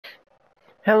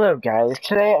Hello guys,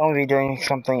 today I'm going to be doing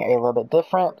something a little bit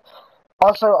different.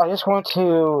 Also, I just want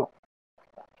to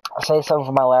say something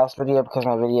from my last video because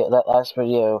that last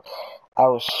video, I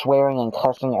was swearing and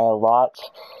cussing a lot.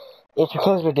 It's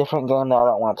because of a different game that I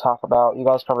don't want to talk about. You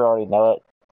guys probably already know it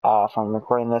from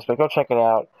recording this, but go check it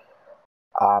out.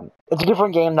 It's a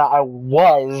different game that I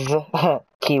was,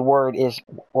 keyword is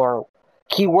was,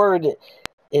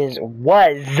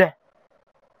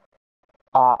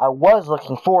 I was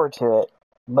looking forward to it,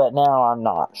 but now I'm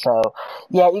not. So,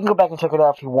 yeah, you can go back and check it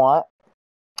out if you want.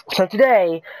 So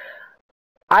today,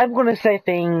 I'm going to say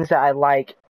things that I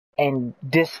like and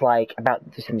dislike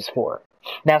about The Sims 4.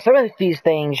 Now, some of these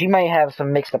things, you might have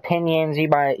some mixed opinions. You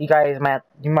might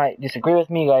disagree with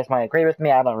me. You guys might agree with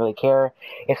me. I don't really care.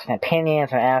 It's an opinion.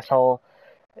 It's an asshole.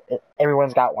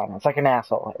 Everyone's got one. It's like an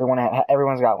asshole.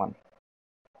 Everyone's got one.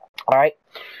 All right.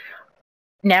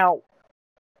 Now,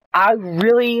 I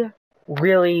really,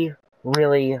 really,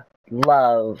 really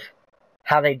love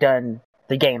how they done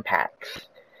the game packs.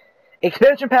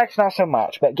 Expansion packs, not so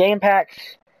much, but game packs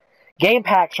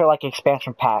are like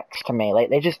expansion packs to me.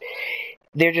 Like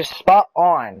they're just spot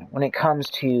on when it comes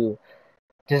to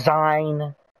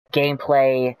design,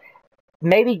 gameplay.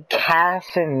 Maybe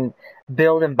cast and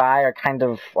build and buy are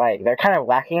they're kind of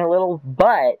lacking a little,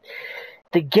 but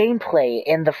the gameplay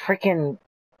and the freaking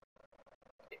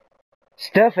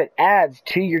stuff it adds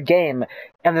to your game,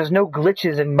 and there's no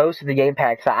glitches in most of the game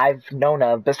packs that I've known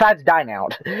of, besides Dine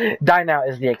Out. Dine Out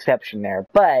is the exception there,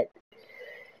 but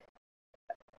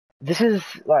this is,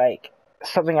 like,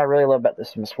 something I really love about The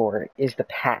Sims 4, is the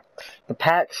packs. The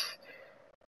packs,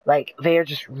 like, they are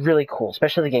just really cool,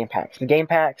 especially the game packs. The game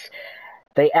packs,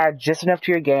 they add just enough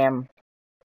to your game,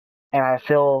 and I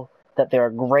feel that they're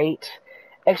great.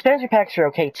 Expansion packs are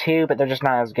okay too, but they're just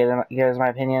not as good as my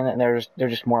opinion, and they're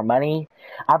just more money.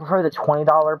 I prefer the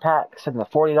 $20 packs and the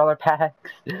 $40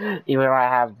 packs, even though I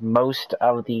have most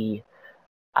of the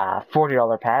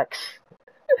 $40 packs.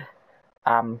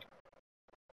 My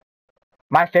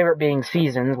favorite being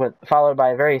Seasons, followed by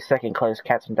a very second close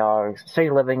Cats and Dogs,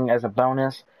 City Living as a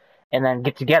bonus, and then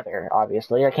Get Together,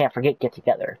 obviously. I can't forget Get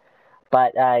Together.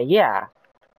 But, yeah.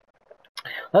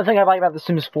 Another thing I like about The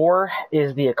Sims 4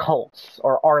 is the occults,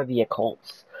 or are the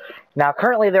occults. Now,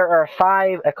 currently there are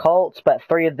 5 occults, but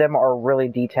 3 of them are really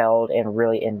detailed and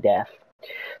really in-depth.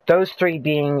 Those 3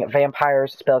 being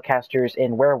vampires, spellcasters,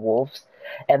 and werewolves,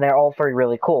 and they're all 3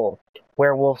 really cool.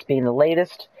 Werewolves being the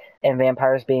latest, and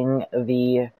vampires being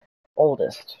the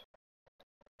oldest.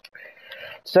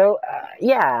 So,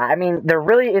 yeah, I mean, they're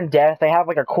really in-depth. They have,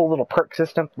 like, a cool little perk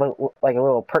system, like a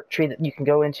little perk tree that you can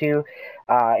go into,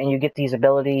 and you get these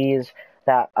abilities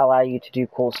that allow you to do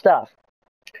cool stuff.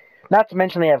 Not to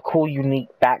mention they have cool, unique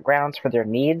backgrounds for their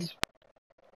needs.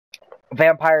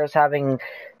 Vampires having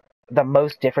the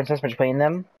most differences between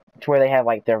them, to where they have,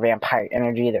 like, their vampire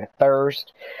energy, their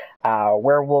thirst,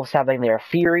 werewolves having their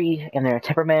fury and their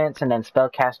temperaments, and then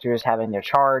spellcasters having their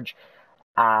charge,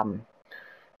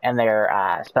 and their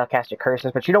spellcaster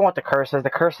curses, but you don't want the curses.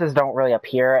 The curses don't really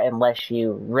appear unless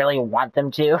you really want them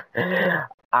to.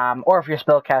 Or if your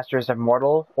spellcaster is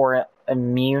immortal or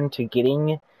immune to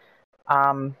getting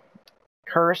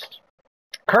cursed.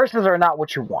 Curses are not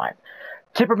what you want.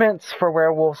 Temperaments for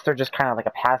werewolves, they're just kind of like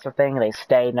a passive thing. They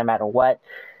stay no matter what.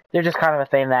 They're just kind of a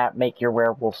thing that make your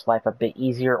werewolf's life a bit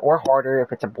easier or harder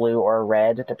if it's a blue or a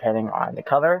red, depending on the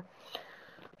color.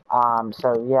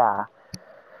 So yeah.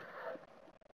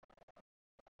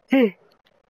 And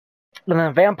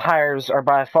then vampires are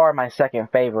by far my second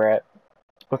favorite,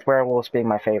 with werewolves being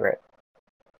my favorite.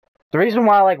 The reason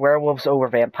why I like werewolves over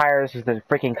vampires is the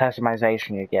freaking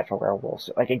customization you get for werewolves.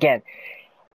 Like, again,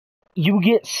 you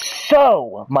get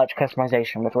so much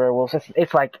customization with werewolves.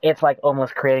 It's like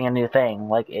almost creating a new thing.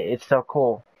 Like, it's so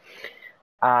cool.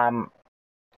 You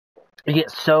get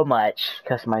so much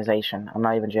customization. I'm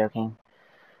not even joking.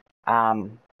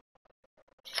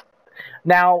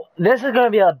 Now, this is going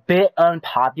to be a bit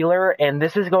unpopular, and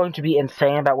this is going to be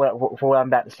insane about what I'm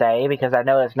about to say, because I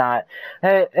know it's not...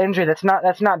 Hey, Andrew, that's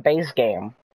not base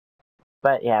game.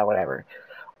 But, yeah, whatever.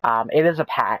 It is a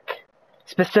pack.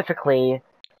 Specifically,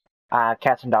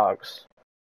 Cats and Dogs.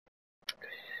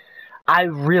 I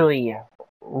really,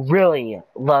 really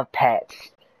love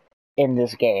pets in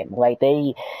this game. Like,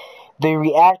 they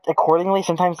react accordingly.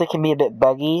 Sometimes they can be a bit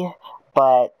buggy,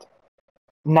 but...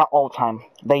 not all the time.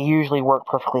 They usually work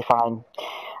perfectly fine.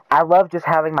 I love just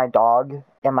having my dog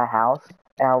in my house,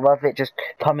 and I love it just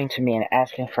coming to me and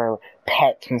asking for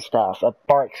pets and stuff. It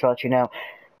barks to let you know,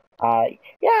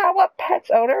 yeah, I want pets,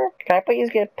 owner. Can I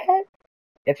please get a pet?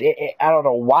 I don't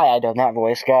know why I done that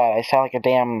voice. God, I sound like a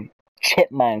damn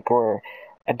chipmunk or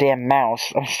a damn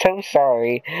mouse. I'm so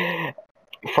sorry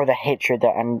for the hatred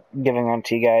that I'm giving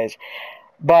onto you guys.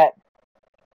 But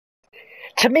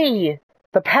to me,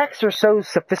 the packs are so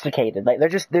sophisticated. Like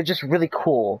they're just really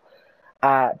cool.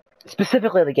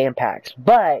 Specifically the game packs.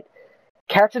 But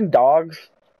cats and dogs,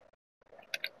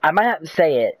 I might have to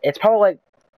say it. It's probably like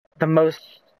the most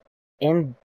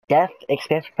in-depth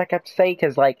expansion pack I have to say,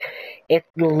 because like it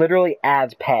literally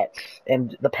adds pets,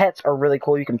 and the pets are really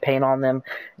cool. You can paint on them,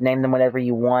 name them whatever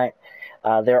you want.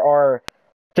 There are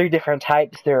 3 different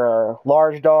types. There are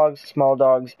large dogs, small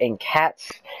dogs, and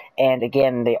cats. And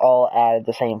again, they all add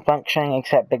the same function,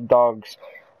 except big dogs,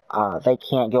 they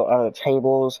can't go under the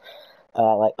tables,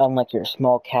 like unlike your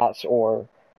small cats or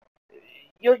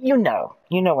you know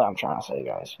what I'm trying to say,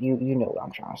 guys. You know what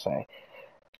I'm trying to say.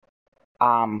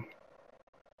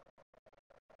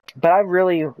 But I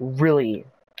really, really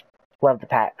love the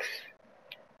packs.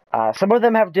 Some of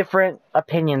them have different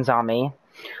opinions on me.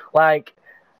 Like,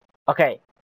 okay,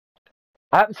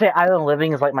 I have to say Island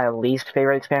Living is like my least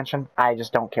favorite expansion. I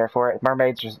just don't care for it.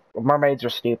 Mermaids are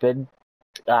stupid.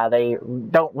 They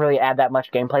don't really add that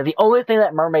much gameplay. The only thing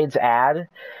that mermaids add,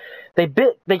 they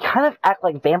kind of act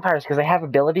like vampires because they have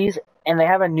abilities, and they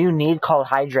have a new need called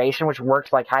hydration, which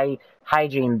works like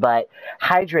hygiene, but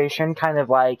hydration kind of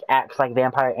like acts like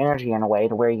vampire energy in a way,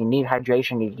 to where you need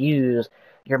hydration to use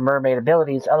your mermaid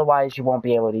abilities, otherwise you won't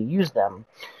be able to use them.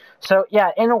 So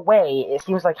yeah, in a way, it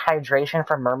seems like hydration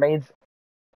for mermaids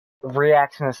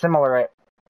reacts in a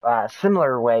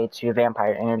similar way to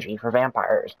vampire energy for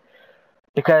vampires.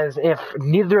 Because if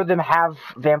neither of them have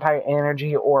vampire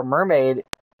energy or mermaid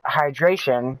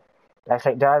hydration,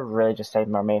 did I really just say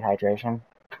mermaid hydration?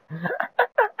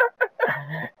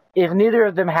 If neither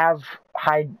of them have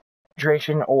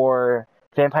hydration or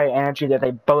vampire energy, that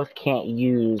they both can't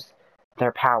use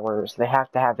their powers. They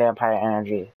have to have vampire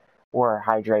energy or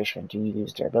hydration to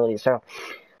use their abilities. So,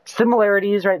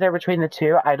 similarities right there between the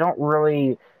two. I don't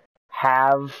really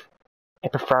have a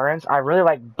preference. I really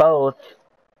like both.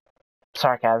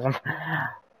 Sarcasm.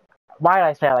 Why did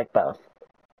I say I like both?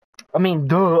 I mean,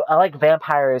 duh, I like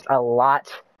vampires a lot.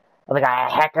 I like a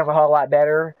heck of a whole lot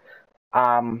better.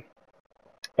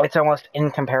 It's almost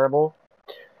incomparable.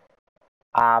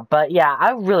 But yeah,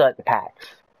 I really like the packs.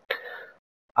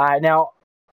 Now,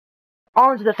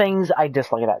 on to the things I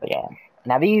dislike about the game.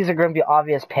 Now, these are going to be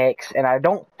obvious picks, and I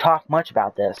don't talk much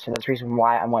about this, and that's the reason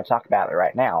why I'm going to talk about it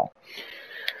right now.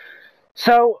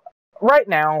 So, right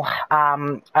now, I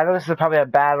know this is probably a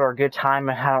bad or a good time,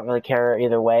 and I don't really care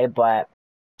either way, but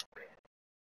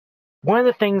one of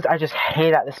the things I just hate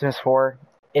about The Sims 4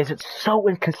 is it's so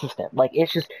inconsistent. Like,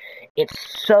 it's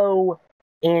so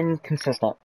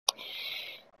inconsistent.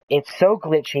 It's so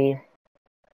glitchy.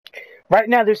 Right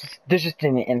now, there's just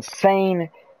an insane,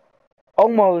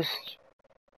 almost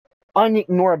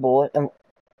unignorable,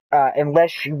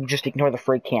 unless you just ignore the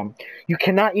free cam. You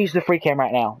cannot use the free cam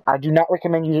right now. I do not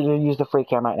recommend you to use the free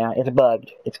cam right now. It's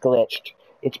bugged. It's glitched.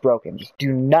 It's broken. Just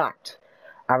do not.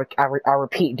 I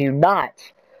repeat, do not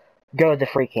go to the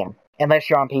free cam unless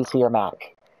you're on PC or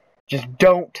Mac. Just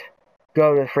don't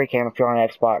go to the free cam if you're on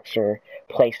Xbox or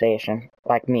PlayStation,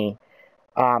 like me.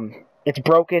 It's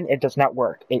broken. It does not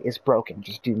work. It is broken.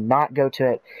 Just do not go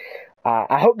to it.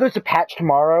 I hope there's a patch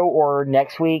tomorrow or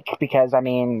next week, because, I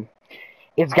mean,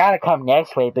 it's got to come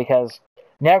next week, because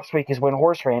next week is when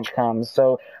Horse Ranch comes.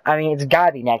 So, I mean, it's got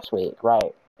to be next week,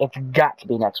 right? It's got to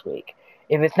be next week.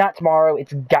 If it's not tomorrow,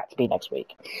 it's got to be next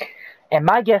week. And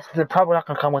my guess is they're probably not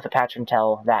going to come with a patch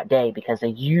until that day, because they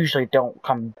usually don't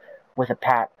come with a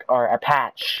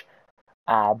patch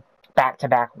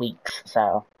back-to-back weeks.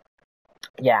 So,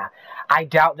 yeah. I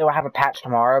doubt they'll have a patch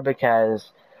tomorrow,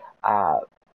 because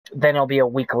then it'll be a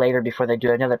week later before they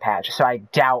do another patch. So I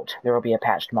doubt there will be a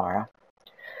patch tomorrow.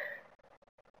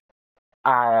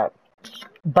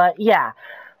 But yeah,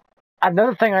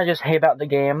 another thing I just hate about the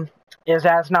game is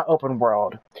that it's not open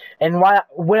world. And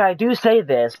when I do say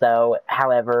this, though,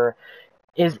 however,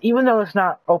 is even though it's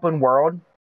not open world,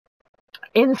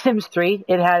 in Sims 3,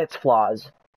 it had its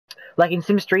flaws. Like in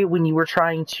Sims 3, when you were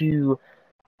trying to,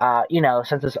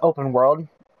 since it's open world,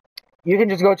 you can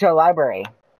just go to a library.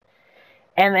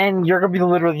 And then you're going to be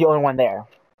literally the only one there.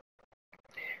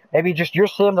 Maybe just your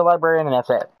Sim, the librarian, and that's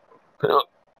it.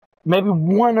 Maybe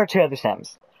one or two other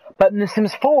Sims. But in The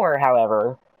Sims 4,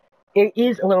 however, it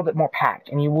is a little bit more packed,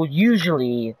 and you will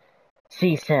usually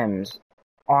see Sims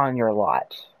on your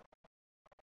lot.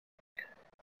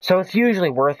 So it's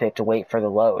usually worth it to wait for the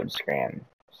load screen.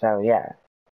 So, yeah.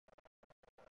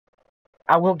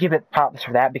 I will give it props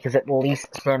for that, because at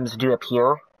least Sims do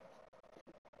appear.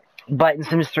 But in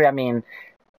Sims 3, I mean,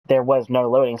 there was no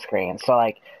loading screen. So,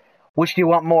 like, Which do you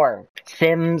want more?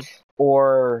 Sims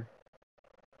or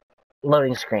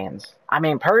loading screens? I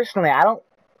mean, personally, I don't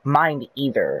mind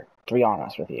either, to be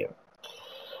honest with you.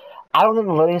 I don't think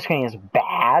the loading screen is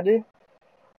bad.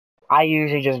 I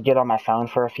usually just get on my phone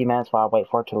for a few minutes while I wait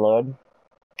for it to load.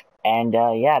 And,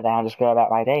 yeah, then I just go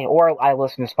about my day. Or I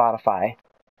listen to Spotify.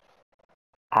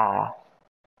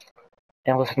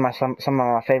 And listen to some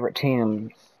of my favorite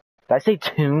tunes. Did I say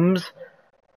tombs?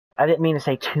 I didn't mean to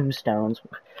say tombstones.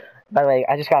 By the way,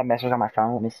 I just got a message on my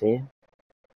phone. Let me see.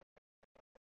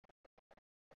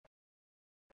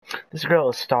 This girl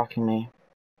is stalking me.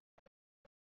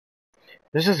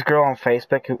 There's this girl on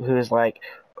Facebook who is like,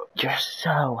 "You're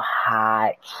so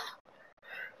hot."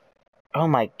 Oh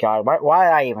my god, why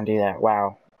did I even do that?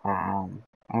 Wow. I'm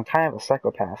kind of a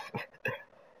psychopath.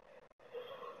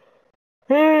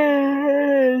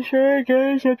 Sorry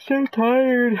guys, I'm so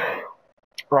tired.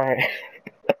 Right.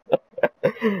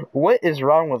 What is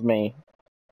wrong with me?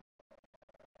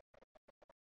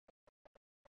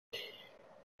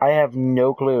 I have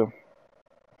no clue.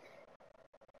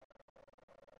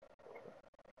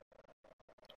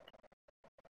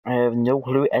 I have no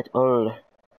clue at all.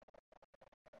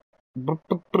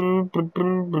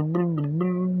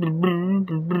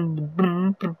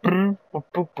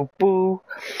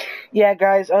 Yeah,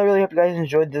 guys, I really hope you guys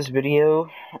enjoyed this video.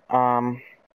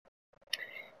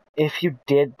 If you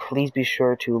did, please be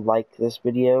sure to like this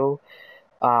video.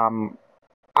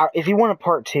 If you want a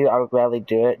part 2, I would gladly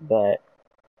do it, but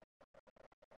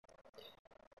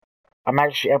I'm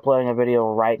actually uploading a video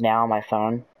right now on my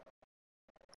phone.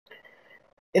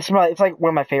 It's like one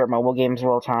of my favorite mobile games of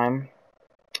all time.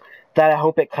 That I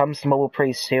hope it comes to mobile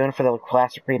pretty soon for the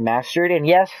Classic Remastered. And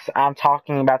yes, I'm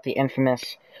talking about the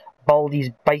infamous Baldi's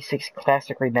Basics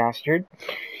Classic Remastered.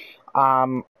 I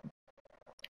mean,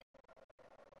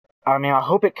 I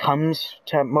hope it comes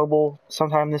to mobile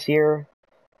sometime this year.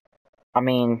 I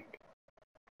mean,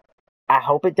 I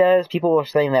hope it does. People are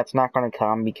saying that's not going to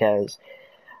come because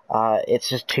it's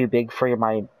just too big for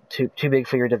too big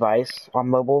for your device on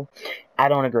mobile. I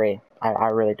don't agree. I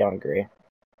really don't agree.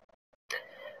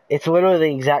 It's literally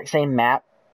the exact same map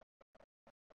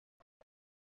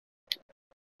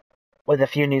with a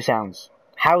few new sounds.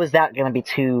 How is that going to be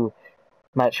too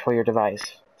much for your device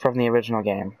from the original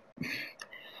game?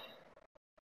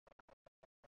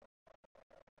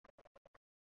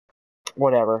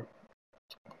 Whatever.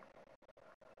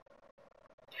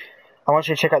 I want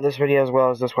you to check out this video as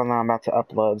well as this one that I'm about to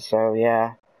upload. So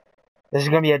yeah, this is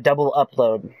going to be a double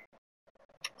upload.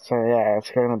 So yeah,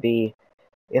 it's going to be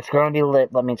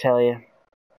lit, let me tell you.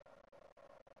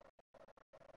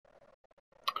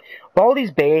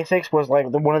 Baldi's Basics was like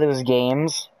one of those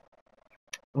games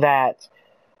that,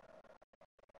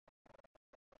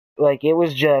 like, it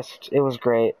was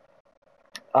great.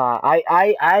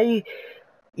 I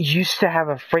used to have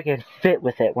a freaking fit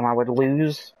with it when I would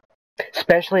lose,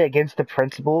 especially against the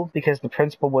principal, because the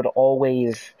principal would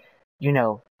always,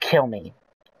 kill me.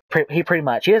 He pretty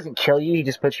much, he doesn't kill you, he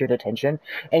just puts you in detention.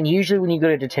 And usually when you go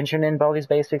to detention in Baldi's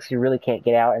Basics, you really can't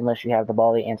get out unless you have the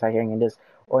Baldi anti-hearing and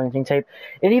disorienting tape.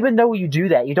 And even though you do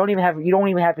that, you don't even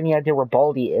have any idea where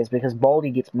Baldi is, because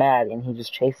Baldi gets mad and he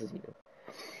just chases you.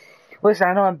 Listen,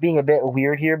 I know I'm being a bit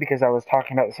weird here because I was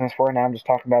talking about The Sims 4, and now I'm just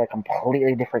talking about a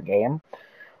completely different game.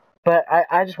 But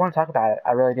I just want to talk about it.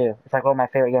 I really do. It's like one of my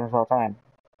favorite games of all time.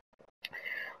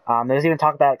 There's even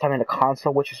talk about it coming to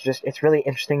console, which is it's really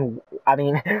interesting. I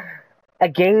mean, a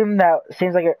game that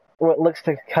seems like it looks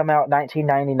to come out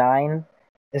 1999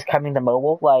 is coming to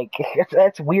mobile. Like,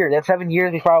 that's weird. That's 7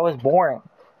 years before I was born.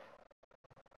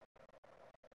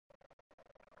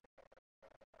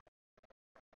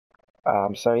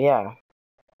 So yeah.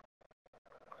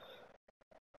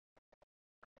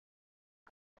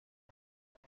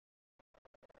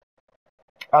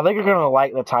 I think you're gonna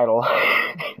like the title.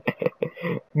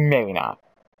 Maybe not.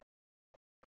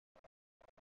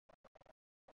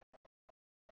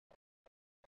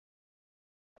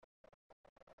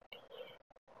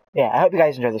 Yeah, I hope you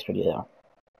guys enjoyed this video, though.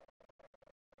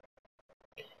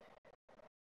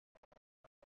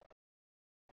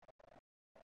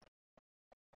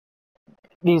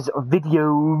 These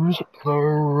videos,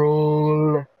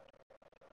 plural.